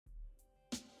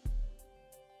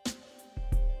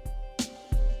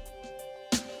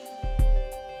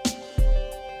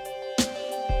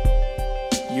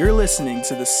You're listening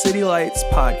to the City Lights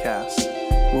Podcast,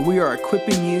 where we are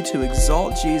equipping you to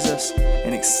exalt Jesus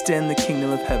and extend the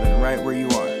kingdom of heaven right where you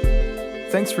are.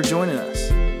 Thanks for joining us.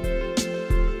 We're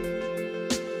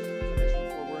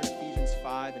in Ephesians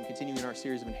 5 and continuing our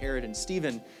series of Inheritance.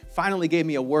 Stephen finally gave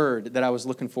me a word that I was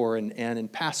looking for, and in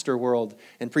pastor world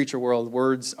and preacher world,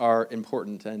 words are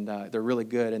important, and they're really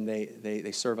good, and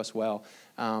they serve us well.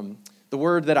 The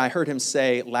word that I heard him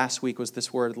say last week was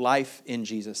this word, life in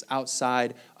Jesus,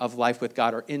 outside of life with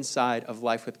God or inside of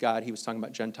life with God. He was talking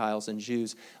about Gentiles and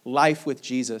Jews. Life with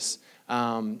Jesus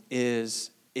is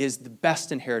the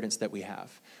best inheritance that we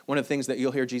have. One of the things that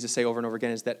you'll hear Jesus say over and over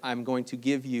again is that I'm going to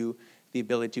give you the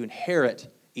ability to inherit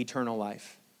eternal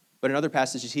life. But in other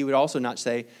passages, he would also not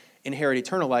say inherit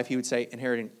eternal life. He would say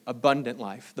inheriting abundant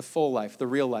life, the full life, the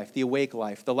real life, the awake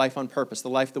life, the life on purpose, the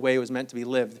life the way it was meant to be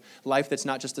lived, life that's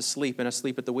not just asleep and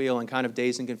asleep at the wheel and kind of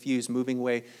dazed and confused, moving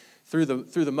away through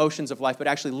the motions of life, but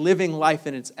actually living life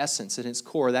in its essence, in its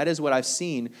core. That is what I've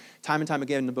seen time and time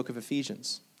again in the book of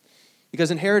Ephesians. Because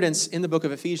inheritance in the book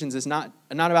of Ephesians is not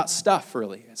about stuff,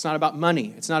 really. It's not about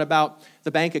money. It's not about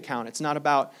the bank account. It's not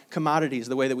about commodities,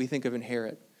 the way that we think of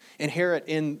inherit. Inherit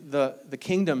in the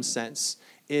kingdom sense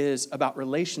is about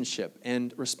relationship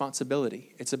and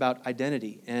responsibility. It's about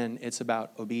identity, and it's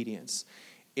about obedience.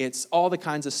 It's all the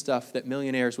kinds of stuff that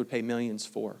millionaires would pay millions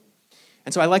for.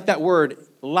 And so I like that word,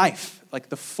 life, like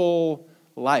the full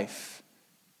life.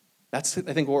 That's,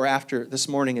 I think, what we're after this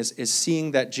morning is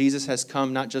seeing that Jesus has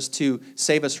come not just to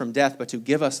save us from death, but to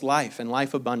give us life and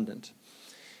life abundant.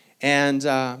 And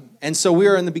so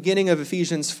we're in the beginning of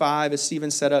Ephesians 5, as Stephen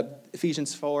set up.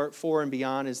 Ephesians 4 and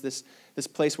beyond is this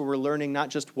place where we're learning not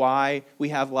just why we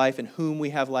have life and whom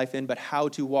we have life in, but how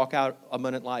to walk out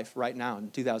abundant life right now in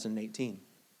 2018.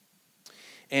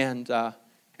 And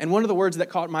one of the words that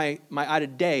caught my eye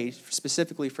today,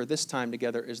 specifically for this time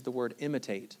together, is the word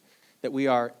imitate, that we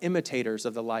are imitators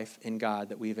of the life in God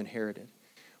that we've inherited.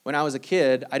 When I was a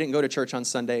kid, I didn't go to church on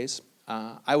Sundays.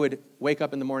 I would wake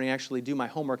up in the morning and actually do my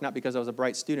homework, not because I was a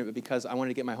bright student, but because I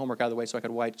wanted to get my homework out of the way so I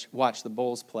could watch the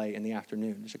Bulls play in the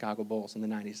afternoon, the Chicago Bulls in the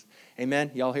 90s.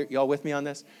 Amen? Y'all with me on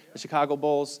this? The Chicago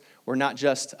Bulls were not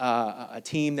just a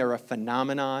team, they were a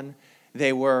phenomenon.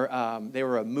 They were a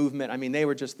movement. I mean, they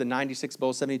were just the 96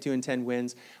 Bulls, 72-10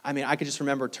 wins. I mean, I could just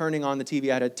remember turning on the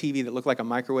TV. I had a TV that looked like a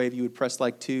microwave. You would press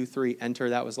like 2, 3, enter.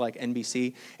 That was like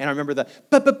NBC. And I remember and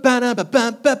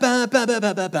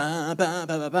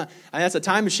that's a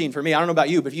time machine for me. I don't know about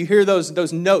you, but if you hear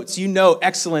those notes, you know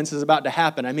excellence is about to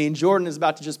happen. I mean, Jordan is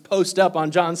about to just post up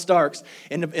on John Starks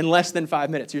in less than 5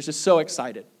 minutes. You're just so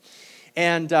excited.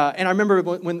 And I remember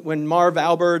when Marv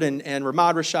Albert and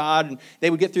Ramad Rashad, and they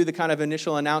would get through the kind of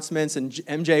initial announcements, and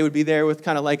MJ would be there with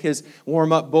kind of like his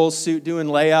warm-up Bulls suit, doing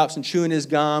layups and chewing his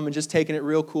gum and just taking it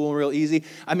real cool and real easy.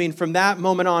 I mean, from that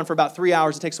moment on, for about 3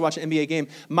 hours it takes to watch an NBA game,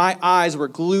 my eyes were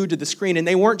glued to the screen, and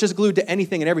they weren't just glued to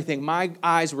anything and everything. My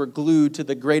eyes were glued to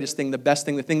the greatest thing, the best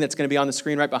thing, the thing that's going to be on the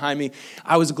screen right behind me.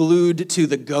 I was glued to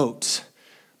the GOAT.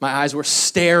 My eyes were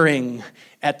staring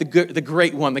at the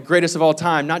great one, the greatest of all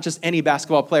time, not just any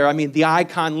basketball player. I mean, the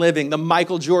icon living, the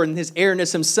Michael Jordan, his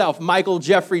airness himself, Michael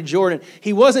Jeffrey Jordan.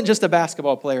 He wasn't just a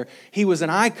basketball player. He was an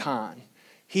icon.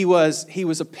 He was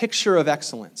a picture of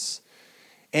excellence.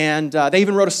 And they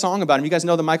even wrote a song about him. You guys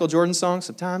know the Michael Jordan song?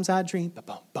 Sometimes I dream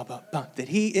that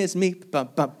he is me,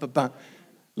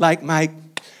 like Mike.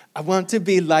 I want to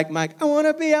be like Mike.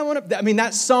 I mean,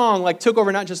 that song like took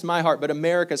over not just my heart, but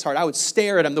America's heart. I would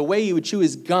stare at him, the way he would chew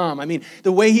his gum. I mean,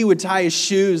 the way he would tie his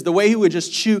shoes, the way he would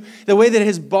just chew, the way that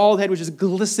his bald head would just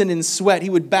glisten in sweat. He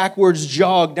would backwards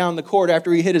jog down the court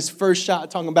after he hit his first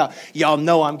shot, talking about, y'all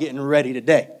know I'm getting ready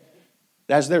today.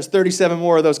 There's 37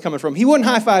 more of those coming from him. He wouldn't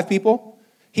high-five people.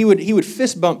 He would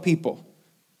fist bump people.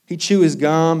 He'd chew his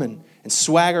gum and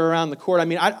swagger around the court. I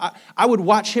mean, I would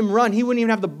watch him run. He wouldn't even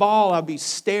have the ball. I'd be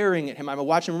staring at him. I would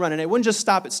watch him run. And it wouldn't just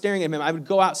stop at staring at him. I would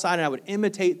go outside and I would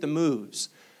imitate the moves.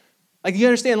 Like, you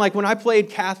understand, like when I played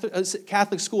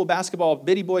Catholic school basketball,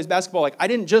 Biddy Boys basketball, like I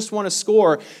didn't just want to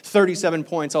score 37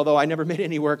 points, although I never made it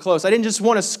anywhere close. I didn't just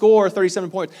want to score 37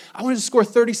 points. I wanted to score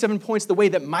 37 points the way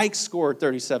that Mike scored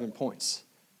 37 points.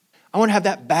 I want to have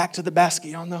that back to the basket,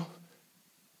 y'all know?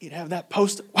 He'd have that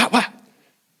post. Wow.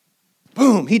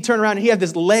 Boom, he'd turn around and he had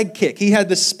this leg kick. He had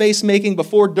this space making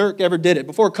before Dirk ever did it,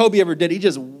 before Kobe ever did it. He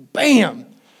just, bam,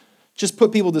 just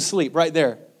put people to sleep right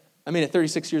there. At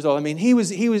 36 years old, he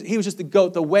was just the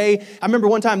GOAT. The way, I remember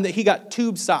one time that he got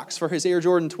tube socks for his Air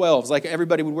Jordan 12s, like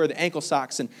everybody would wear the ankle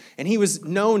socks, and he was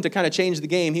known to kind of change the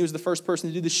game. He was the first person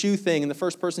to do the shoe thing, and the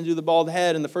first person to do the bald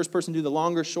head, and the first person to do the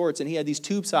longer shorts, and he had these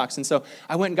tube socks, and so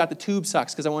I went and got the tube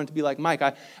socks because I wanted to be like Mike.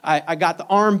 I got the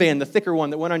armband, the thicker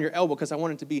one that went on your elbow, because I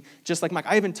wanted to be just like Mike.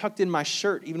 I even tucked in my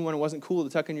shirt, even when it wasn't cool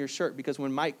to tuck in your shirt, because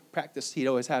when Mike practiced, he'd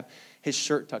always have his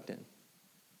shirt tucked in.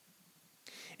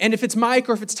 And if it's Mike,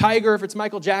 or if it's Tiger, or if it's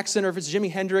Michael Jackson, or if it's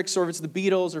Jimi Hendrix, or if it's the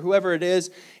Beatles, or whoever it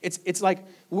is, it's like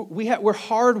we're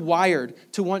hardwired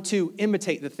to want to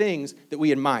imitate the things that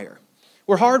we admire.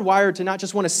 We're hardwired to not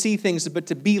just want to see things, but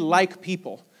to be like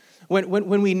people.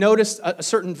 When we notice a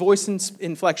certain voice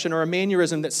inflection or a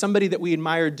mannerism that somebody that we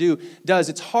admire does,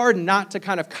 it's hard not to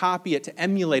kind of copy it, to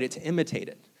emulate it, to imitate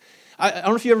it. I don't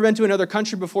know if you've ever been to another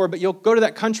country before, but you'll go to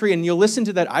that country and you'll listen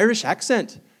to that Irish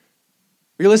accent.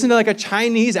 Or you'll listen to like a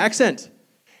Chinese accent.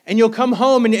 And you'll come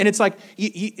home and it's like,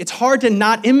 it's hard to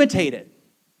not imitate it.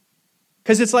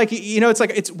 Because it's like,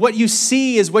 it's what you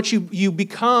see is what you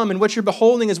become, and what you're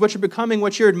beholding is what you're becoming,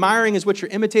 what you're admiring is what you're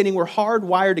imitating. We're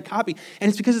hardwired to copy. And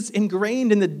it's because it's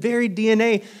ingrained in the very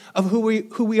DNA of who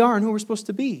we are and who we're supposed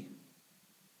to be.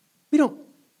 We don't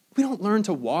learn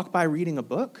to walk by reading a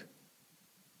book.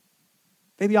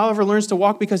 Maybe Oliver learns to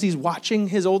walk because he's watching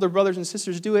his older brothers and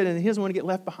sisters do it, and he doesn't want to get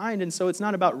left behind. And so it's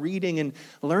not about reading and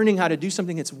learning how to do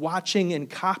something. It's watching and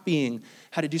copying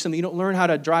how to do something. You don't learn how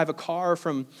to drive a car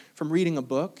from reading a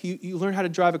book. You learn how to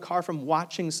drive a car from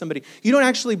watching somebody. You don't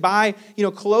actually buy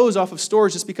clothes off of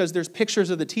stores just because there's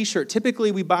pictures of the t-shirt.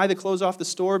 Typically, we buy the clothes off the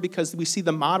store because we see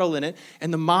the model in it,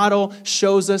 and the model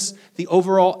shows us the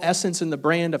overall essence and the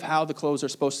brand of how the clothes are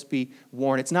supposed to be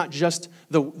worn. It's not just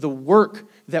the work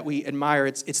that we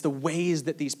admire. It's the ways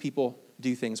that these people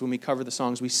do things. When we cover the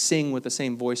songs, we sing with the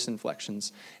same voice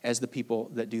inflections as the people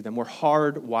that do them. We're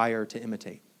hardwired to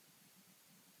imitate.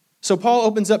 So Paul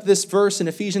opens up this verse in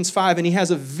Ephesians 5, and he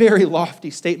has a very lofty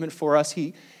statement for us.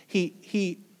 He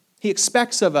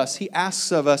expects of us, he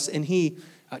asks of us, and he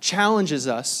challenges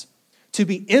us to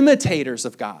be imitators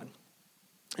of God.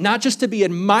 Not just to be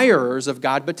admirers of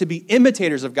God, but to be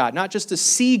imitators of God. Not just to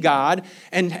see God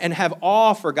and have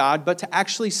awe for God, but to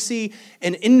actually see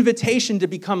an invitation to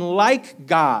become like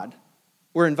God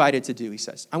we're invited to do, he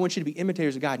says. I want you to be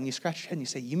imitators of God. And you scratch your head and you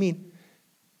say,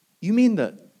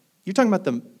 you're talking about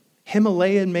the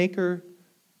Himalayan maker,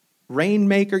 rain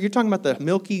maker? You're talking about the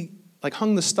Milky, like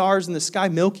hung the stars in the sky,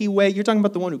 Milky Way? You're talking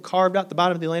about the one who carved out the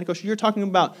bottom of the Atlantic Ocean? You're talking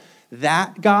about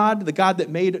that God, the God that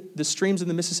made the streams of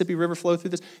the Mississippi River flow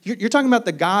through this? You're talking about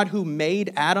the God who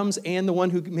made atoms and the one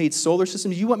who made solar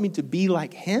systems? You want me to be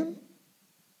like him?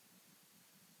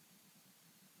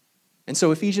 And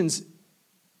so Ephesians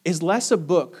is less a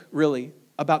book, really,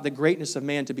 about the greatness of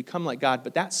man to become like God,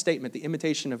 but that statement, the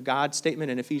imitation of God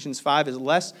statement in Ephesians 5, is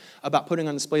less about putting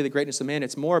on display the greatness of man.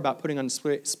 It's more about putting on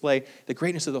display the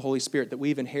greatness of the Holy Spirit that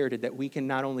we've inherited, that we can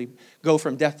not only go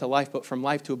from death to life, but from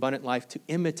life to abundant life, to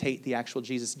imitate the actual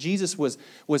Jesus. Jesus was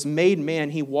made man.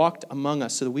 He walked among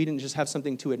us so that we didn't just have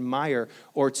something to admire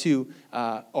or to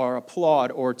or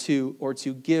applaud or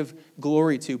to give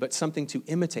glory to, but something to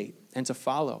imitate and to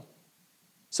follow,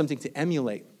 something to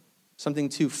emulate, something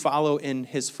to follow in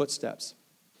his footsteps.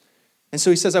 And so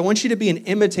he says, I want you to be an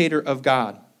imitator of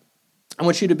God. I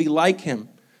want you to be like him.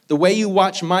 The way you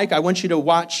watch Mike, I want you to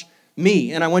watch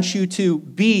me. And I want you to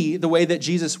be the way that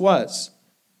Jesus was.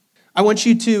 I want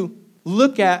you to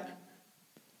look at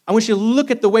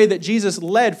the way that Jesus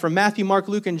led from Matthew, Mark,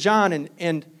 Luke, and John,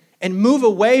 and move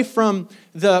away from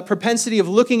the propensity of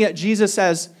looking at Jesus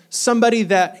as somebody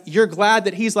that you're glad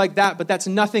that he's like that, but that's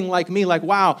nothing like me. Like,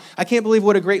 wow, I can't believe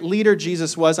what a great leader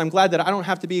Jesus was. I'm glad that I don't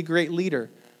have to be a great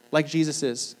leader like Jesus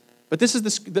is. But this is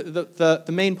the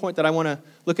main point that I want to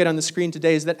look at on the screen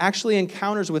today, is that actually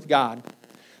encounters with God,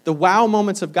 the wow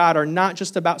moments of God are not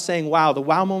just about saying wow. The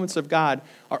wow moments of God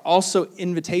are also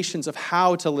invitations of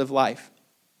how to live life.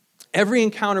 Every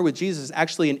encounter with Jesus is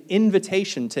actually an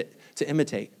invitation to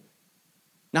imitate.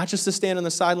 Not just to stand on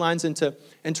the sidelines and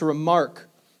to remark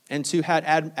and to have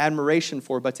admiration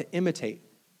for, but to imitate.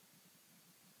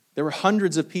 There were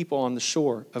hundreds of people on the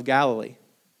shore of Galilee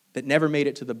that never made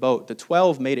it to the boat. The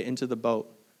 12 made it into the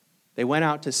boat. They went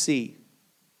out to sea.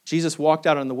 Jesus walked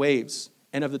out on the waves,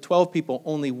 and of the 12 people,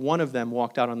 only one of them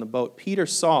walked out on the boat. Peter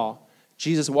saw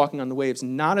Jesus walking on the waves,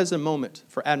 not as a moment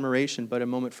for admiration, but a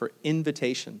moment for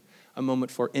invitation, a moment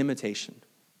for imitation.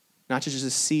 Not to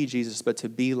just see Jesus, but to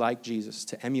be like Jesus,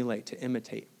 to emulate, to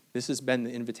imitate. This has been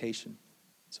the invitation.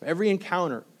 So every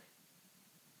encounter,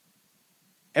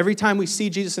 every time we see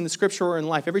Jesus in the scripture or in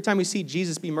life, every time we see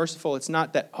Jesus be merciful, it's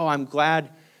not that, oh, I'm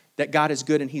glad that God is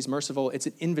good and he's merciful. It's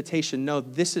an invitation. No,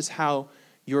 this is how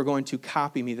you're going to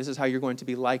copy me. This is how you're going to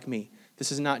be like me.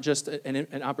 This is not just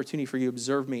an opportunity for you to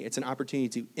observe me. It's an opportunity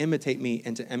to imitate me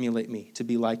and to emulate me, to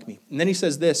be like me. And then he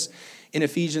says this in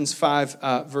Ephesians 5,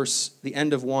 the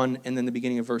end of 1 and then the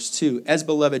beginning of verse 2. As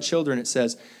beloved children, it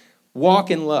says,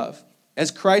 walk in love, as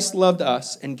Christ loved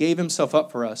us and gave himself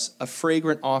up for us, a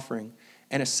fragrant offering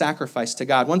and a sacrifice to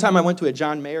God. One time I went to a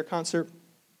John Mayer concert,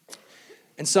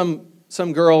 and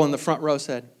some girl in the front row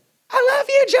said, I love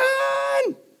you,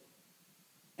 John!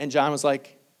 And John was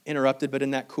like, interrupted, but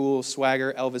in that cool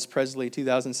swagger Elvis Presley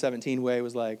 2017 way,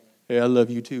 was like, hey, I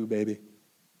love you too, baby.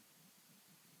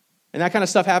 And that kind of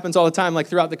stuff happens all the time. Like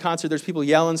throughout the concert, there's people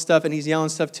yelling stuff, and he's yelling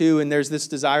stuff too, and there's this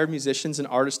desire of musicians and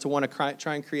artists to want to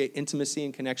try and create intimacy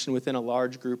and connection within a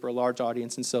large group or a large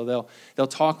audience, and so they'll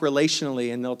talk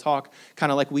relationally, and they'll talk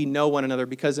kind of like we know one another,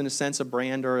 because in a sense, a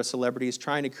brand or a celebrity is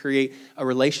trying to create a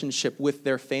relationship with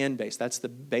their fan base. That's the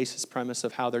basis premise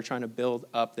of how they're trying to build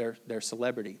up their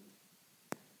celebrity.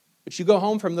 But you go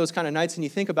home from those kind of nights and you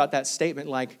think about that statement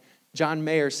like John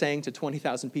Mayer saying to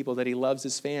 20,000 people that he loves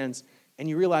his fans, and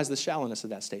you realize the shallowness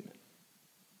of that statement.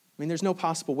 I mean, there's no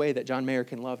possible way that John Mayer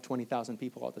can love 20,000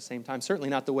 people all at the same time. Certainly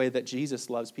not the way that Jesus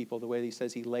loves people, the way that he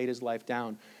says he laid his life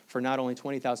down for not only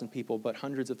 20,000 people, but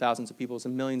hundreds of thousands of people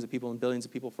and millions of people and billions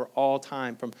of people for all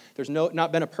time. There's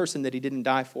not been a person that he didn't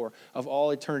die for. Of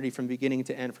all eternity from beginning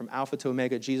to end, from Alpha to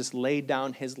Omega, Jesus laid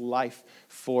down his life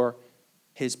for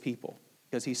his people,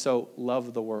 because he so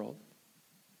loved the world.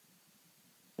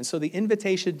 And so the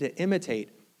invitation to imitate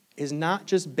is not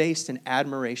just based in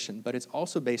admiration, but it's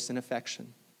also based in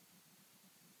affection.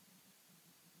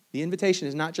 The invitation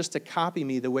is not just to copy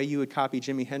me the way you would copy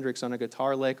Jimi Hendrix on a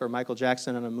guitar lick or Michael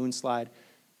Jackson on a moon slide.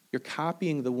 You're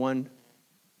copying the one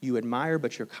you admire,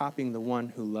 but you're copying the one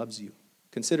who loves you.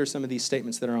 Consider some of these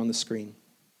statements that are on the screen.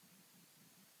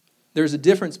 There's a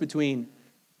difference between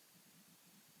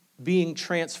being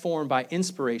transformed by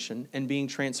inspiration and being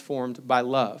transformed by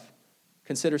love.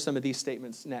 Consider some of these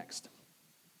statements next.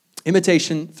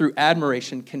 Imitation through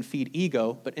admiration can feed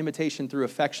ego, but imitation through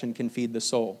affection can feed the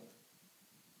soul.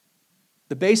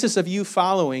 The basis of you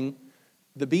following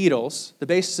the Beatles, the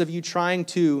basis of you trying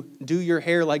to do your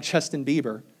hair like Justin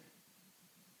Bieber,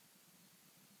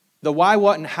 the why,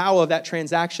 what, and how of that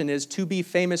transaction is to be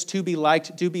famous, to be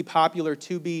liked, to be popular,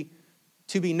 to be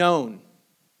known.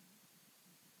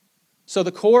 So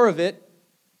the core of it,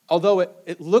 although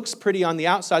it looks pretty on the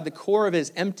outside, the core of it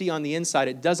is empty on the inside.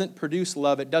 It doesn't produce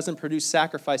love. It doesn't produce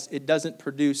sacrifice. It doesn't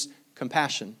produce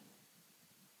compassion.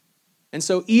 And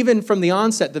so even from the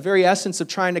onset, the very essence of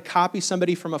trying to copy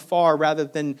somebody from afar rather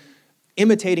than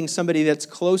imitating somebody that's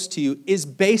close to you is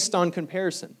based on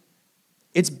comparison.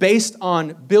 It's based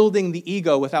on building the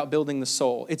ego without building the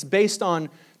soul. It's based on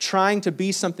trying to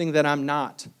be something that I'm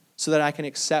not so that I can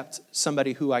accept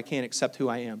somebody who I can't accept who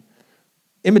I am.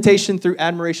 Imitation through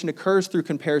admiration occurs through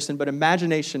comparison, but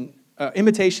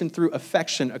imitation through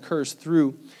affection occurs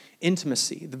through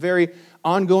intimacy. The very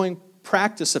ongoing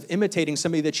practice of imitating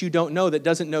somebody that you don't know, that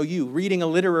doesn't know you, reading a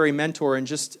literary mentor and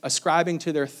just ascribing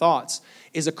to their thoughts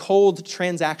is a cold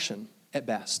transaction at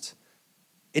best.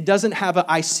 It doesn't have a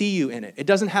I see you in it. It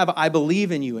doesn't have a I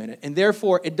believe in you in it. And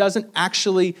therefore, it doesn't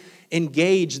actually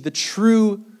engage the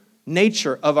true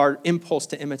nature of our impulse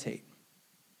to imitate.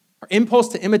 Our impulse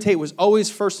to imitate was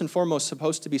always first and foremost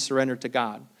supposed to be surrendered to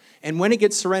God. And when it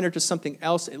gets surrendered to something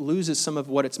else, it loses some of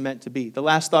what it's meant to be. The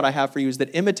last thought I have for you is that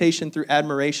imitation through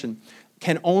admiration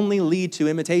can only lead to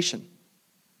imitation.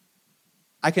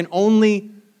 I can only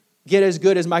get as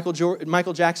good as Michael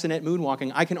Jackson at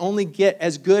moonwalking. I can only get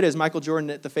as good as Michael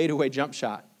Jordan at the fadeaway jump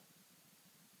shot.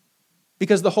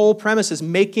 Because the whole premise is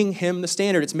making him the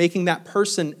standard. It's making that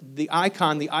person, the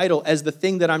icon, the idol, as the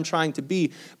thing that I'm trying to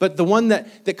be. But the one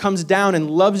that comes down and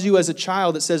loves you as a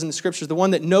child, it says in the scriptures, the one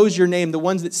that knows your name, the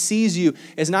one that sees you,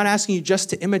 is not asking you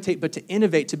just to imitate, but to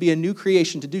innovate, to be a new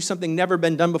creation, to do something never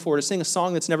been done before, to sing a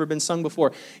song that's never been sung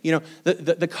before. You know,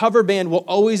 the cover band will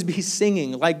always be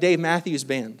singing like Dave Matthews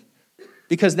Band,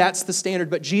 because that's the standard.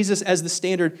 But Jesus, as the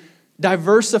standard,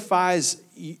 diversifies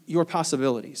your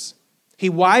possibilities. He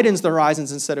widens the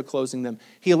horizons instead of closing them.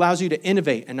 He allows you to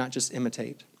innovate and not just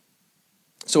imitate.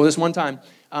 So this one time,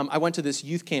 I went to this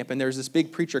youth camp, and there was this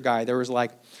big preacher guy. There was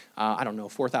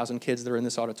 4,000 kids that were in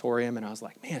this auditorium, and I was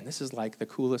like, man, this is like the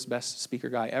coolest, best speaker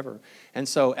guy ever. And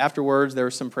so afterwards, there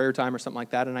was some prayer time or something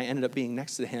like that, and I ended up being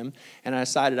next to him, and I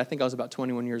decided, I think I was about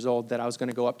 21 years old, that I was going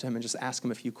to go up to him and just ask him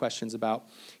a few questions about,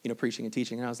 preaching and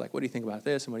teaching. And I was like, what do you think about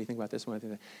this, and what do you think about this, and what do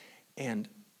you think about that? And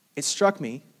it struck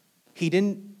me, he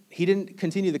didn't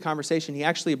continue the conversation. He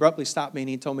actually abruptly stopped me, and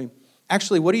he told me,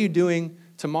 actually, what are you doing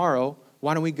tomorrow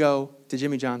why don't we go to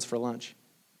Jimmy John's for lunch?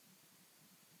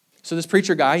 So this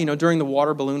preacher guy, during the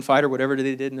water balloon fight or whatever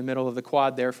they did in the middle of the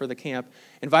quad there for the camp,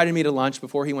 invited me to lunch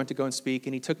before he went to go and speak,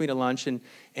 and he took me to lunch, and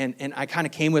I kind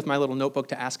of came with my little notebook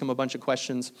to ask him a bunch of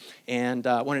questions, and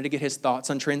wanted to get his thoughts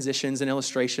on transitions and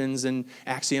illustrations and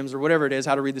axioms or whatever it is,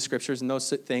 how to read the scriptures and those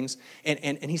things.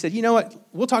 And he said, you know what,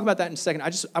 we'll talk about that in a second.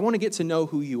 I want to get to know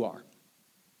who you are.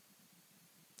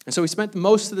 And so we spent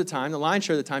most of the time, the lion's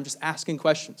share of the time, just asking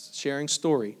questions, sharing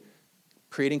story,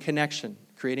 creating connection,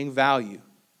 creating value,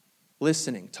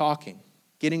 listening, talking,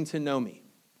 getting to know me.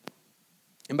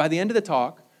 And by the end of the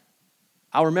talk,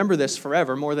 I'll remember this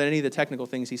forever more than any of the technical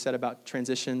things he said about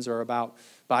transitions or about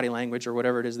body language or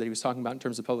whatever it is that he was talking about in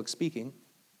terms of public speaking.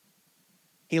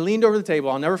 He leaned over the table.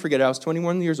 I'll never forget it. I was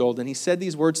 21 years old, and he said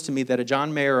these words to me that a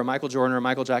John Mayer or a Michael Jordan or a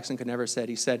Michael Jackson could never have said.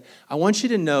 He said, I want you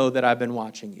to know that I've been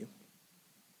watching you.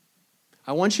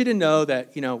 I want you to know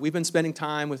that, we've been spending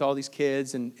time with all these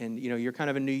kids and you're kind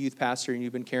of a new youth pastor and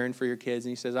you've been caring for your kids.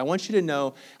 And he says, I want you to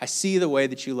know I see the way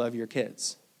that you love your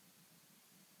kids.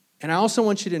 And I also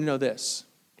want you to know this,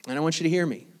 and I want you to hear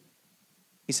me.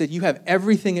 He said, you have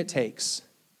everything it takes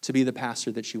to be the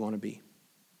pastor that you want to be.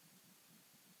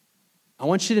 I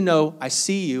want you to know I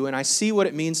see you and I see what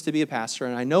it means to be a pastor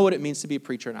and I know what it means to be a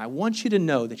preacher. And I want you to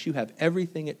know that you have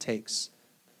everything it takes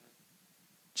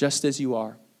just as you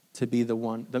are to be the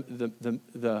one,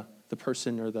 the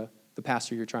person or the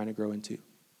pastor you're trying to grow into.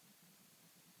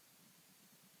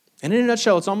 And in a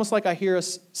nutshell, it's almost like I hear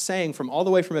us saying from all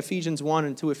the way from Ephesians 1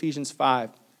 into Ephesians 5.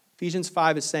 Ephesians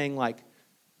 5 is saying like,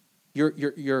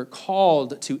 you're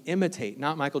called to imitate,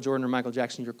 not Michael Jordan or Michael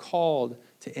Jackson, you're called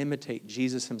to imitate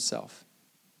Jesus himself.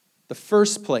 The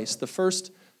first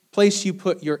place you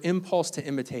put your impulse to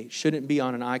imitate shouldn't be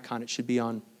on an icon, it should be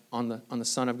on the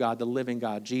Son of God, the living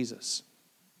God, Jesus.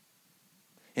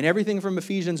 And everything from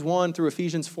Ephesians 1 through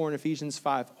Ephesians 4 and Ephesians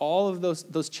 5, all of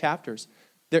those chapters,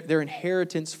 they're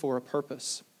inheritance for a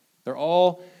purpose. They're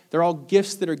all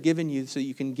gifts that are given you so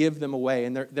you can give them away.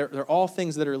 And they're all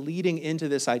things that are leading into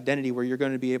this identity where you're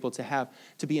going to be able to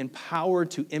be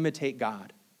empowered to imitate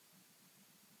God.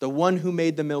 The one who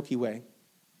made the Milky Way,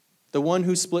 the one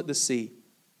who split the sea,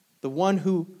 the one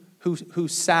who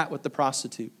sat with the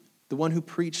prostitute, the one who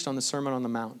preached on the Sermon on the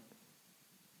Mount.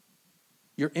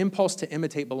 Your impulse to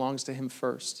imitate belongs to him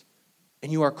first.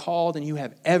 And you are called and you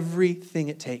have everything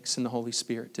it takes in the Holy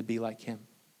Spirit to be like him.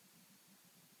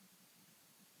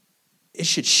 It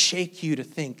should shake you to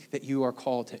think that you are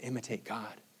called to imitate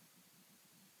God.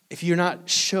 If you're not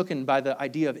shooken by the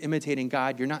idea of imitating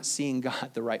God, you're not seeing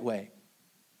God the right way.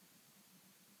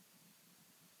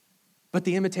 But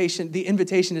the invitation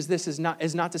is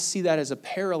not to see that as a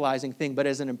paralyzing thing, but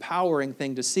as an empowering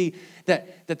thing, to see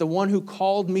that the one who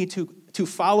called me to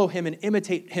follow him and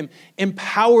imitate him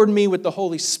empowered me with the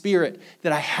Holy Spirit,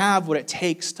 that I have what it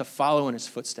takes to follow in his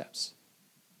footsteps.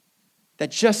 That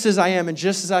just as I am and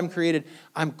just as I'm created,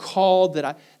 I'm called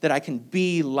that I can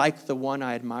be like the one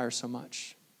I admire so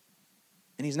much.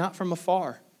 And he's not from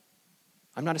afar.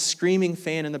 I'm not a screaming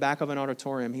fan in the back of an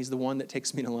auditorium. He's the one that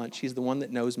takes me to lunch. He's the one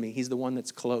that knows me. He's the one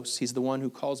that's close. He's the one who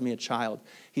calls me a child.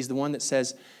 He's the one that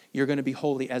says, you're going to be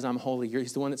holy as I'm holy.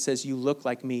 He's the one that says, you look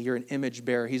like me. You're an image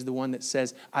bearer. He's the one that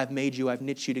says, I've made you. I've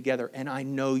knit you together. And I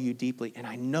know you deeply. And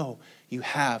I know you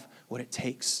have what it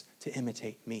takes to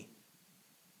imitate me.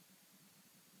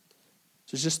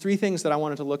 So there's just 3 things that I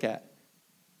wanted to look at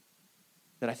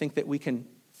that I think that we can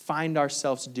find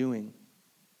ourselves doing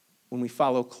when we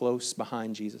follow close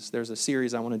behind Jesus. There's a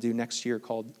series I want to do next year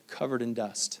called Covered in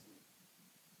Dust.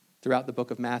 Throughout the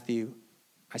book of Matthew,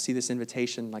 I see this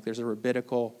invitation, like there's a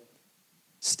rabbinical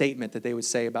statement that they would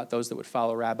say about those that would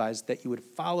follow rabbis, that you would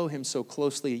follow him so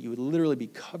closely that you would literally be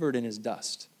covered in his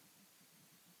dust.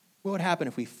 What would happen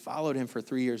if we followed him for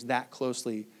 3 years that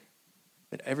closely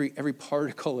that every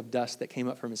particle of dust that came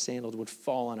up from his sandals would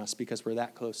fall on us because we're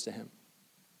that close to him?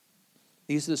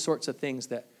 These are the sorts of things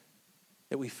that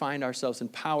we find ourselves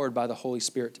empowered by the Holy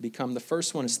Spirit to become. The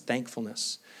first one is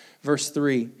thankfulness. Verse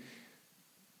 3,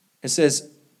 it says,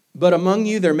 but among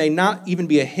you there may not even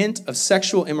be a hint of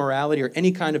sexual immorality or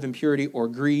any kind of impurity or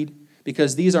greed,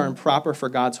 because these are improper for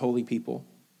God's holy people.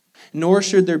 Nor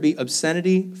should there be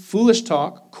obscenity, foolish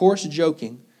talk, coarse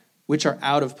joking, which are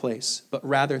out of place, but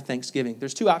rather thanksgiving.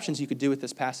 There's 2 options you could do with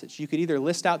this passage. You could either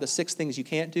list out the 6 things you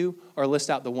can't do, or list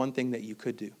out the 1 thing that you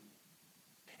could do.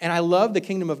 And I love the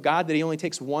kingdom of God that he only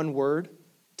takes 1 word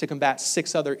to combat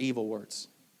 6 other evil words.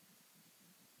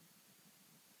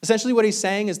 Essentially what he's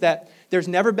saying is that there's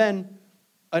never been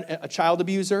a child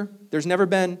abuser. There's never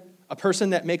been a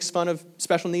person that makes fun of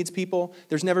special needs people.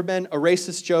 There's never been a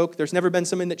racist joke. There's never been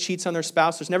someone that cheats on their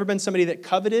spouse. There's never been somebody that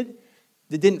coveted.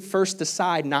 that didn't first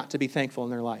decide not to be thankful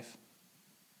in their life.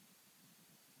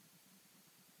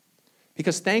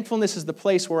 Because thankfulness is the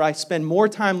place where I spend more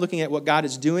time looking at what God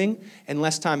is doing and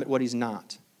less time at what he's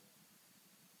not.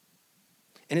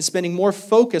 And it's spending more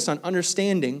focus on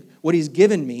understanding what he's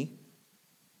given me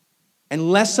and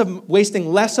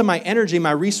wasting less of my energy,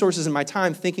 my resources, and my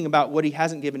time thinking about what he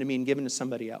hasn't given to me and given to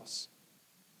somebody else.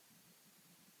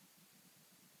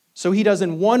 So he does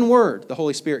in one word, the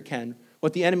Holy Spirit can,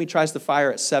 what the enemy tries to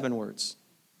fire at 7 words.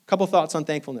 A couple thoughts on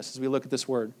thankfulness as we look at this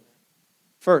word.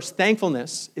 First,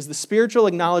 thankfulness is the spiritual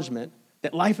acknowledgement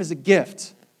that life is a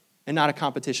gift and not a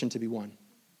competition to be won.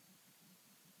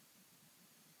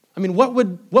 I mean, what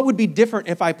would be different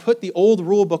if I put the old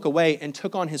rule book away and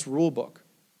took on his rule book?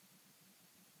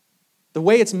 The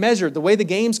way it's measured, the way the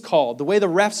game's called, the way the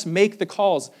refs make the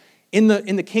calls in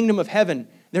the kingdom of heaven,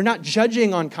 they're not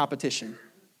judging on competition.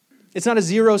 It's not a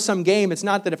zero-sum game. It's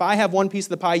not that if I have one piece of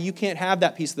the pie, you can't have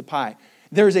that piece of the pie.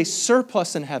 There is a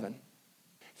surplus in heaven.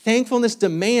 Thankfulness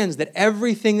demands that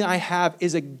everything I have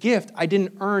is a gift. I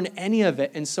didn't earn any of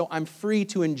it, and so I'm free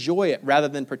to enjoy it rather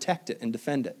than protect it and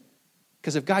defend it.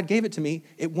 Because if God gave it to me,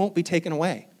 it won't be taken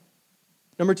away.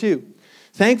 Number 2,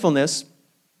 thankfulness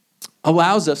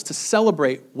allows us to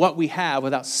celebrate what we have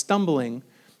without stumbling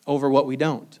over what we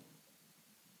don't.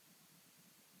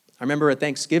 I remember at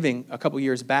Thanksgiving a couple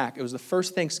years back, it was the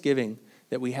first Thanksgiving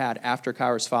that we had after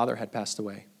Kyra's father had passed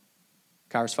away.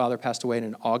 Kyra's father passed away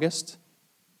in August.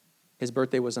 His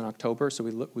birthday was in October, so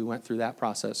we went through that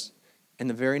process. And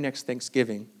the very next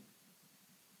Thanksgiving,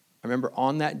 I remember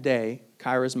on that day,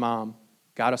 Kyra's mom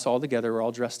got us all together. We're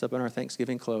all dressed up in our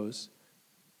Thanksgiving clothes.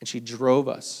 And she drove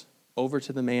us over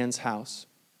to the man's house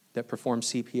that performed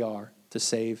CPR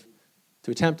to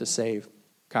attempt to save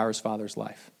Kyra's father's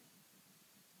life.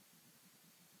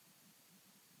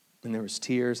 And there was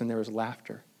tears and there was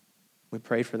laughter. We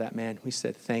prayed for that man. We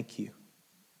said, thank you.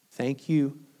 Thank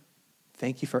you.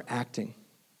 Thank you for acting.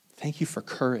 Thank you for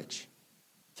courage.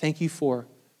 Thank you for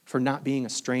not being a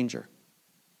stranger.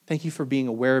 Thank you for being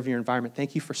aware of your environment.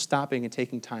 Thank you for stopping and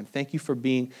taking time. Thank you for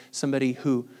being somebody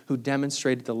who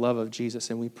demonstrated the love of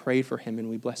Jesus, and we prayed for him and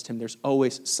we blessed him. There's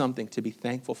always something to be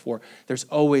thankful for. There's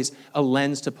always a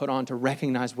lens to put on to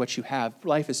recognize what you have.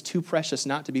 Life is too precious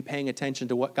not to be paying attention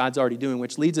to what God's already doing,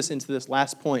 which leads us into this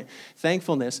last point.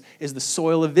 Thankfulness is the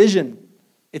soil of vision.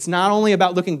 It's not only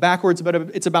about looking backwards, but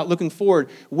it's about looking forward.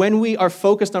 When we are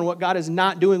focused on what God is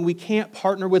not doing, we can't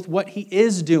partner with what he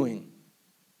is doing.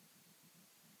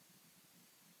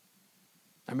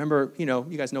 I remember,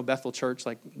 you guys know Bethel Church,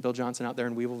 like Bill Johnson out there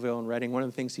in Weevilville and Redding. One of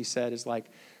the things he said is like,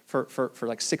 for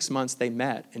like 6 months they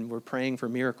met and were praying for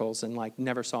miracles and like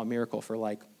never saw a miracle for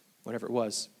like whatever it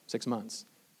was, 6 months.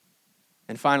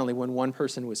 And finally, when one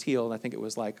person was healed, I think it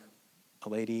was like a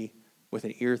lady with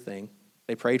an ear thing,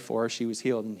 they prayed for her, she was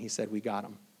healed, and he said, we got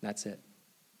him. That's it.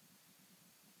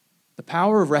 The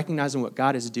power of recognizing what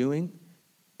God is doing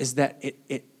is that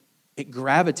it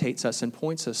gravitates us and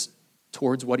points us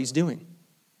towards what he's doing.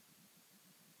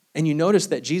 And you notice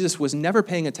that Jesus was never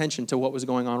paying attention to what was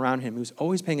going on around him. He was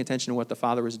always paying attention to what the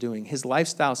Father was doing. His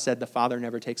lifestyle said the Father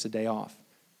never takes a day off.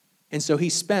 And so he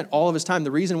spent all of his time.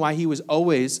 The reason why he was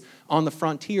always on the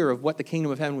frontier of what the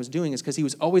kingdom of heaven was doing is because he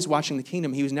was always watching the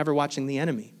kingdom. He was never watching the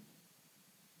enemy.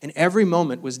 And every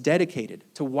moment was dedicated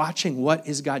to watching what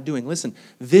is God doing. Listen,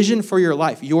 vision for your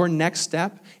life, your next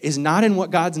step is not in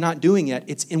what God's not doing yet.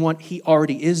 It's in what he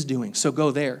already is doing. So go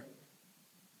there.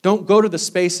 Don't go to the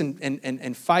space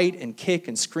and fight and kick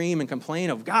and scream and complain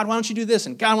of, God, why don't you do this?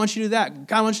 And God, why don't you do that?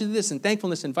 God, why don't you do this? And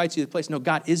thankfulness invites you to the place. No,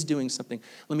 God is doing something.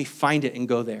 Let me find it and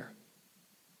go there.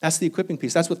 That's the equipping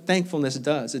piece. That's what thankfulness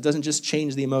does. It doesn't just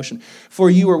change the emotion.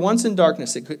 For you were once in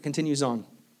darkness. It continues on.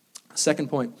 Second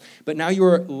point. But now you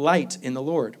are light in the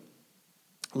Lord.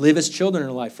 Live as children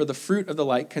in life. For the fruit of the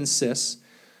light consists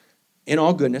in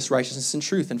all goodness, righteousness, and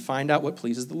truth, and find out what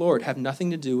pleases the Lord. Have nothing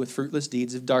to do with fruitless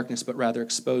deeds of darkness, but rather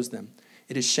expose them.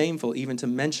 It is shameful even to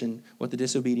mention what the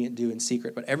disobedient do in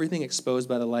secret, but everything exposed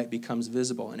by the light becomes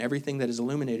visible, and everything that is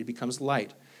illuminated becomes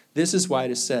light. This is why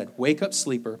it is said, wake up,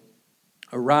 sleeper,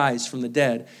 arise from the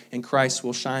dead, and Christ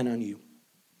will shine on you.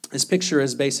 This picture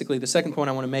is basically, the second point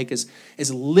I want to make is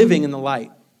living in the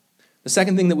light. The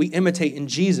second thing that we imitate in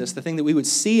Jesus, the thing that we would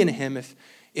see in him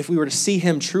if we were to see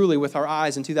him truly with our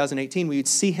eyes in 2018, we would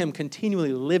see him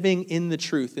continually living in the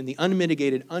truth, in the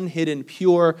unmitigated, unhidden,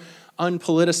 pure,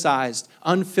 unpoliticized,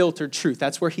 unfiltered truth.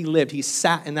 That's where he lived. He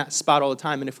sat in that spot all the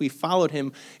time. And if we followed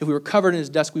him, if we were covered in his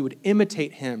dust, we would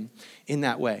imitate him in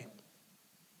that way.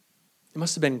 It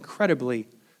must have been incredibly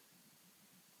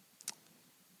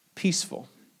peaceful.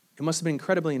 It must have been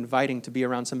incredibly inviting to be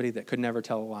around somebody that could never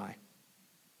tell a lie.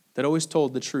 that always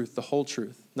told the truth, the whole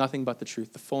truth, nothing but the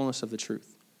truth, the fullness of the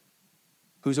truth,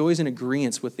 who's always in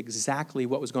agreement with exactly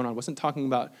what was going on. Wasn't talking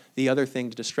about the other thing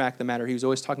to distract the matter. He was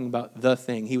always talking about the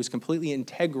thing. He was completely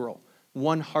integral,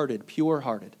 one-hearted,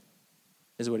 pure-hearted,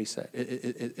 is what he said,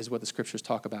 is what the scriptures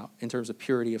talk about in terms of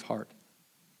purity of heart.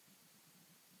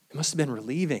 It must have been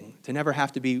relieving to never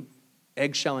have to be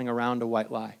eggshelling around a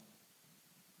white lie.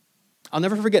 I'll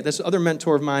never forget this other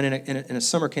mentor of mine in a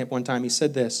summer camp one time. He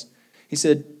said this. He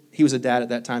said, he was a dad at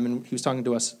that time, and he was talking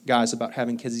to us guys about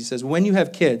having kids. He says, when you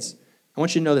have kids, I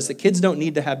want you to know this, that kids don't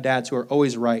need to have dads who are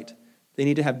always right. They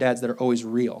need to have dads that are always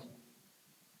real.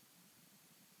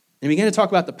 And he began to talk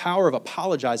about the power of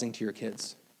apologizing to your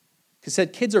kids. He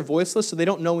said kids are voiceless, so they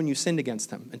don't know when you sinned against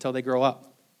them until they grow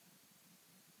up.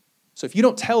 So if you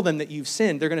don't tell them that you've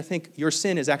sinned, they're going to think your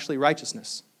sin is actually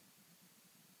righteousness.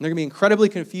 And they're going to be incredibly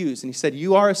confused. And he said,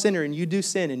 you are a sinner and you do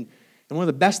sin. And one of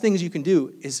the best things you can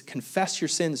do is confess your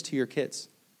sins to your kids.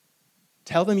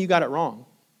 Tell them you got it wrong.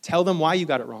 Tell them why you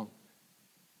got it wrong.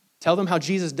 Tell them how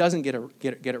Jesus doesn't get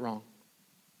it wrong.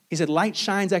 He said, light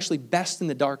shines actually best in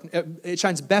the dark. It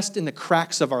shines best in the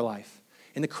cracks of our life.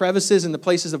 In the crevices and the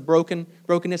places of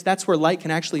brokenness, that's where light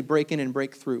can actually break in and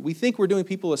break through. We think we're doing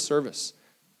people a service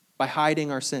by hiding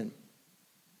our sin,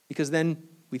 because then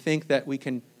we think that we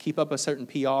can keep up a certain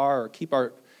PR or keep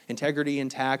our integrity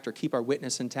intact or keep our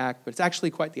witness intact, but it's actually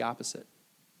quite the opposite.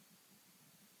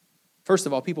 First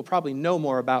of all, people probably know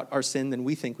more about our sin than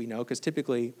we think we know, because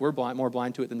typically we're more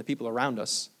blind to it than the people around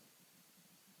us.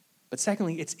 But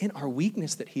secondly, it's in our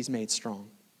weakness that he's made strong.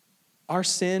 Our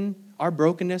sin, our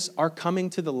brokenness, our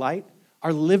coming to the light,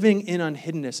 our living in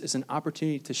unhiddenness is an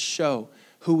opportunity to show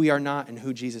who we are not and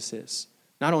who Jesus is.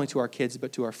 Not only to our kids,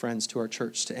 but to our friends, to our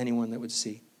church, to anyone that would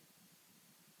see.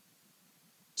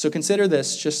 So consider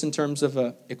this just in terms of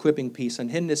an equipping piece.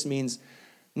 Unhiddenness means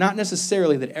not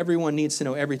necessarily that everyone needs to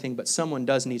know everything, but someone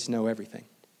does need to know everything.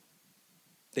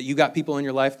 That you got people in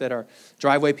your life that are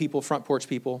driveway people, front porch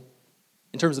people.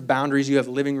 In terms of boundaries, you have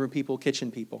living room people,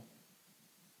 kitchen people.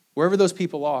 Wherever those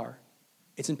people are,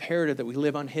 it's imperative that we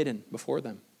live unhidden before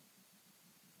them.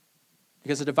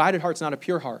 Because a divided heart's not a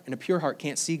pure heart, and a pure heart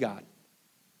can't see God.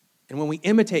 And when we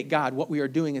imitate God, what we are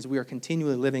doing is we are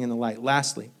continually living in the light.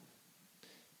 Lastly,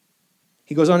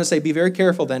 he goes on to say, be very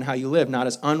careful then how you live, not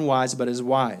as unwise, but as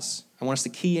wise. I want us to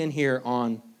key in here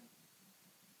on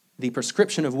the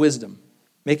prescription of wisdom,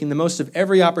 making the most of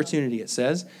every opportunity, it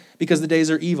says, because the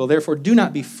days are evil. Therefore, do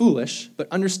not be foolish, but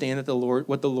understand that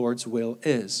what the Lord's will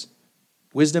is.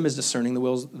 Wisdom is discerning the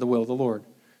will of the Lord.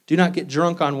 Do not get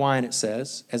drunk on wine, it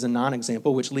says, as a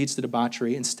non-example, which leads to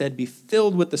debauchery. Instead, be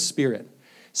filled with the Spirit,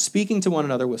 speaking to one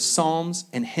another with psalms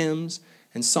and hymns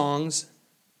and songs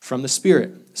from the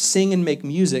Spirit. Sing and make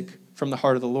music from the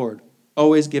heart of the Lord,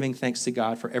 always giving thanks to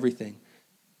God for everything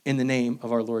in the name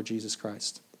of our Lord Jesus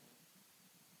Christ.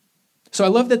 So I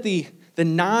love that the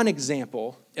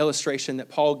non-example illustration that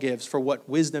Paul gives for what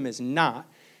wisdom is not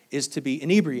is to be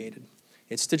inebriated.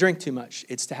 It's to drink too much.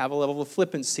 It's to have a level of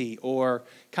flippancy or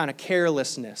kind of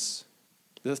carelessness.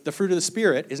 The fruit of the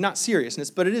Spirit is not seriousness,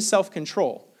 but it is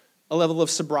self-control, a level of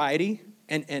sobriety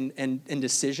and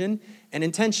decision and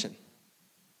intention.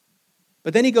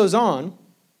 But then he goes on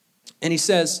and he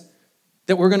says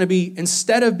that we're going to be,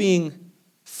 instead of being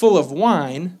full of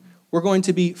wine, we're going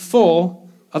to be full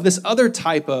of this other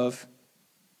type of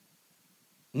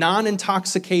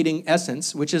non-intoxicating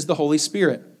essence, which is the Holy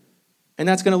Spirit. And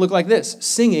that's going to look like this: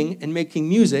 singing and making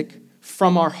music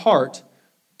from our heart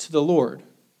to the Lord.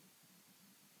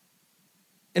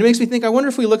 And it makes me think, I wonder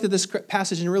if we looked at this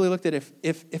passage and really looked at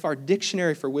if our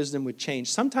dictionary for wisdom would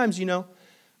change. Sometimes,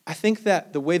 I think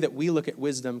that the way that we look at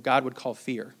wisdom, God would call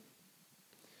fear.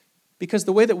 Because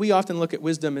the way that we often look at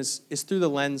wisdom is through the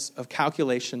lens of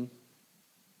calculation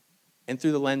and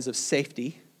through the lens of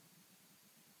safety,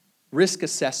 risk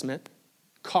assessment,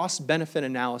 cost-benefit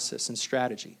analysis, and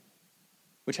strategy,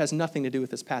 which has nothing to do with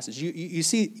this passage. You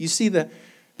see the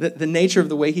nature of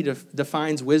the way he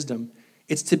defines wisdom.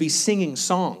 It's to be singing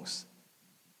songs.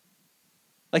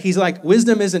 Like he's like,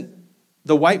 wisdom isn't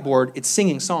the whiteboard, it's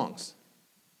singing songs.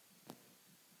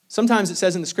 Sometimes it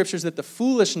says in the scriptures that the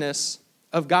foolishness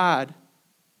of God,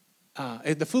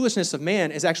 the foolishness of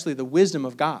man is actually the wisdom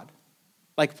of God.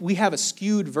 Like we have a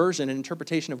skewed version and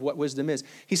interpretation of what wisdom is.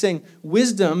 He's saying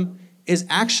wisdom is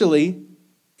actually,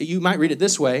 you might read it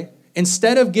this way,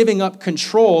 instead of giving up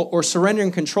control or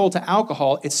surrendering control to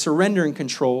alcohol, it's surrendering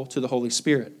control to the Holy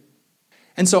Spirit.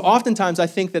 And so oftentimes I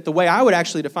think that the way I would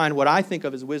actually define what I think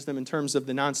of as wisdom in terms of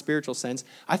the non-spiritual sense,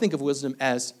 I think of wisdom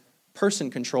as person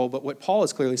control, but what Paul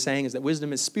is clearly saying is that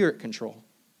wisdom is spirit control.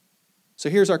 So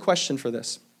here's our question for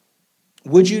this.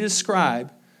 Would you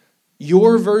describe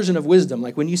your version of wisdom,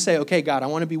 like when you say, okay, God, I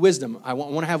want to be wisdom. I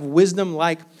want to have wisdom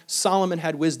like Solomon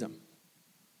had wisdom.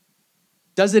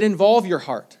 Does it involve your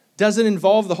heart? Does it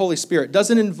involve the Holy Spirit?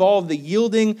 Does it involve the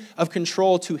yielding of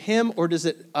control to Him, or does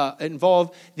it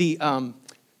involve the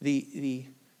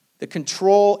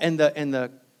control and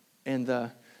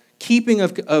the keeping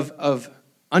of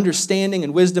understanding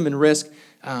and wisdom and risk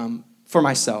for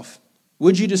myself?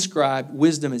 Would you describe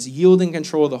wisdom as yielding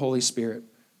control of the Holy Spirit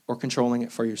or controlling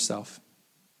it for yourself?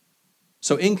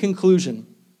 So in conclusion,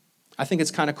 I think it's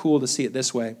kind of cool to see it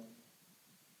this way.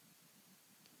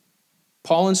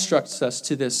 Paul instructs us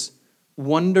to this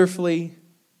wonderfully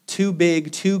too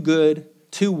big, too good,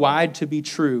 too wide to be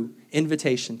true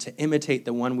invitation to imitate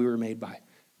the one we were made by,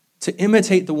 to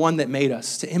imitate the one that made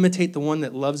us, to imitate the one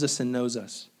that loves us and knows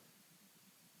us.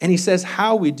 And he says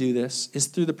how we do this is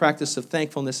through the practice of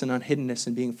thankfulness and unhiddenness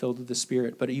and being filled with the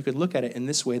Spirit. But you could look at it in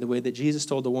this way, the way that Jesus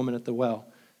told the woman at the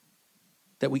well,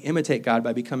 that we imitate God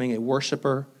by becoming a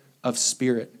worshiper of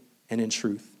spirit and in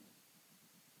truth.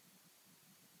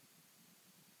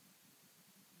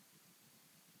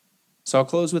 So I'll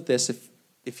close with this.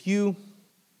 If you're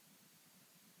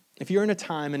in a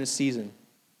time and a season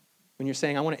when you're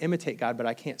saying, I want to imitate God, but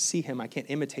I can't see Him, I can't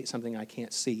imitate something I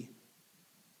can't see.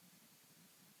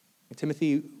 And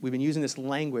Timothy, we've been using this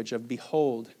language of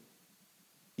behold.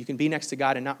 You can be next to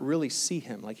God and not really see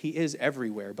Him. Like He is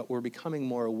everywhere, but we're becoming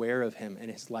more aware of Him and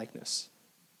His likeness.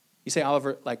 You say,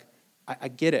 Oliver, like, I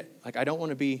get it. Like, I don't want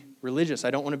to be religious.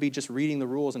 I don't want to be just reading the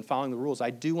rules and following the rules. I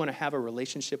do want to have a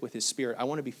relationship with His Spirit. I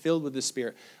want to be filled with His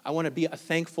Spirit. I want to be a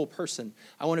thankful person.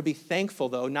 I want to be thankful,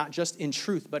 though, not just in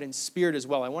truth, but in spirit as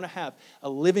well. I want to have a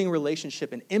living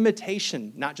relationship, an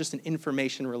imitation, not just an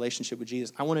information relationship with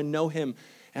Jesus. I want to know Him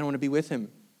and I want to be with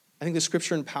Him. I think the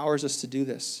Scripture empowers us to do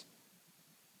this.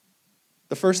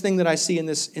 The first thing that I see in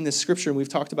this Scripture, and we've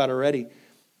talked about already,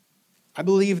 I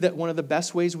believe that one of the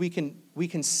best ways we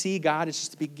can see God is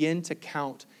just to begin to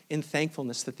count in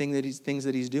thankfulness the things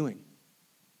that He's doing.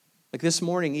 Like this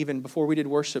morning, even before we did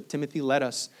worship, Timothy led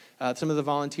us, some of the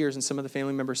volunteers and some of the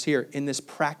family members here, in this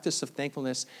practice of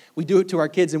thankfulness. We do it to our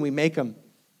kids and we make them.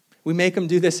 We make them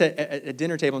do this at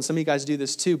dinner table, and some of you guys do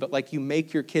this too, but like you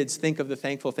make your kids think of the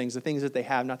thankful things, the things that they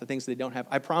have, not the things they don't have.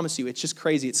 I promise you, it's just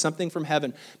crazy. It's something from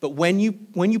heaven. But when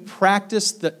you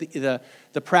practice the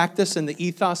practice and the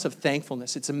ethos of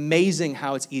thankfulness, it's amazing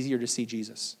how it's easier to see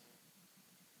Jesus.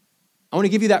 I want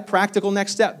to give you that practical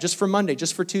next step, just for Monday,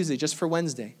 just for Tuesday, just for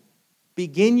Wednesday.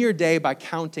 Begin your day by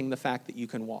counting the fact that you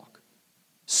can walk.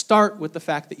 Start with the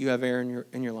fact that you have air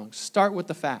in your lungs. Start with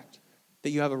the fact that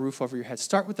you have a roof over your head.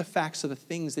 Start with the facts of the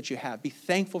things that you have. Be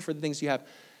thankful for the things you have.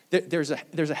 There's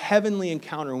a heavenly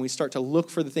encounter when we start to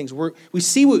look for the things. We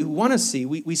see what we want to see.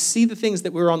 We see the things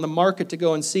that we're on the market to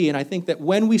go and see. And I think that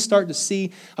when we start to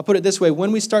see, I'll put it this way,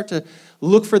 when we start to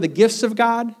look for the gifts of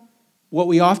God, what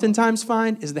we oftentimes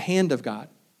find is the hand of God.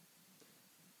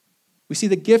 We see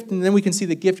the gift, and then we can see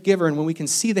the gift giver. And when we can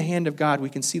see the hand of God, we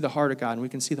can see the heart of God. And we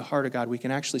can see the heart of God, we can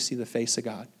actually see the face of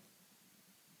God.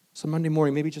 So Monday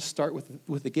morning, maybe just start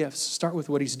with the gifts. Start with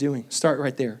what He's doing. Start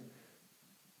right there.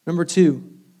 Number 2,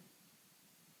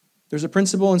 there's a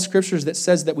principle in Scriptures that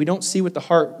says that we don't see with the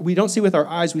heart. We don't see with our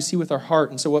eyes, we see with our heart.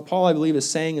 And so what Paul, I believe, is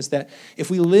saying is that if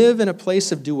we live in a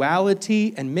place of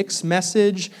duality and mixed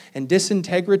message and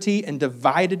disintegrity and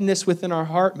dividedness within our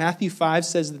heart, Matthew 5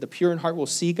 says that the pure in heart will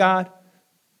see God.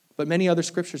 But many other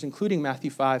scriptures, including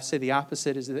Matthew 5, say the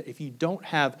opposite, is that if you don't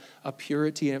have a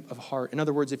purity of heart, in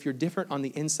other words, if you're different on the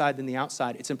inside than the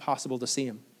outside, it's impossible to see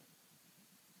Him.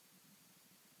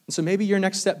 And so maybe your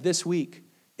next step this week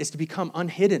is to become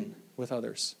unhidden with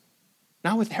others.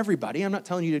 Not with everybody. I'm not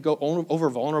telling you to go over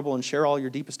vulnerable and share all your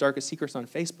deepest, darkest secrets on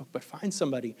Facebook, but find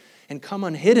somebody and come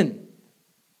unhidden.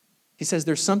 He says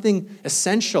there's something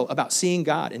essential about seeing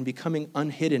God and becoming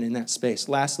unhidden in that space.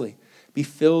 Lastly, be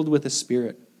filled with the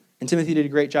Spirit. And Timothy did a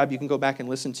great job. You can go back and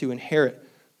listen to Inherit.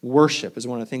 Worship is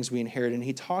one of the things we inherit. And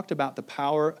he talked about the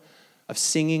power of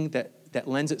singing that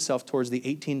lends itself towards the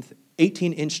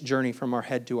 18-inch journey from our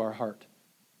head to our heart.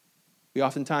 We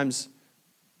oftentimes,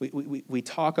 we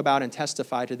talk about and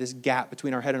testify to this gap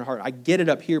between our head and our heart. I get it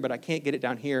up here, but I can't get it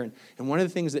down here. And one of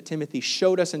the things that Timothy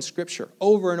showed us in Scripture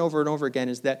over and over and over again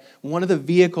is that one of the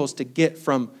vehicles to get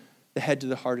from the head to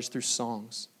the heart is through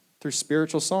songs, through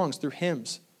spiritual songs, through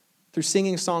hymns, through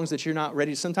singing songs that you're not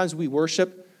ready. Sometimes we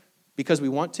worship because we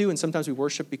want to, and sometimes we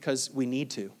worship because we need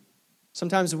to.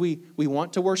 Sometimes we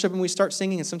want to worship and we start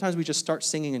singing, and sometimes we just start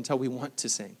singing until we want to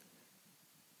sing.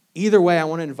 Either way, I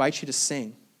want to invite you to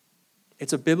sing.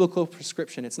 It's a biblical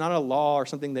prescription. It's not a law or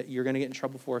something that you're going to get in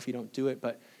trouble for if you don't do it,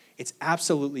 but it's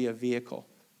absolutely a vehicle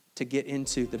to get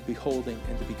into the beholding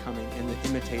and the becoming and the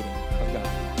imitating of God.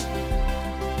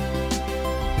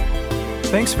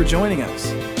 Thanks for joining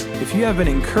us. If you have been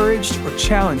encouraged or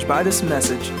challenged by this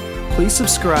message, please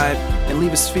subscribe and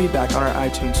leave us feedback on our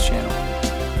iTunes channel.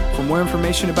 For more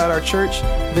information about our church,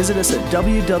 visit us at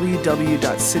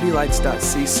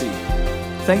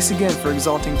www.citylights.cc. Thanks again for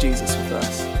exalting Jesus with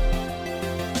us.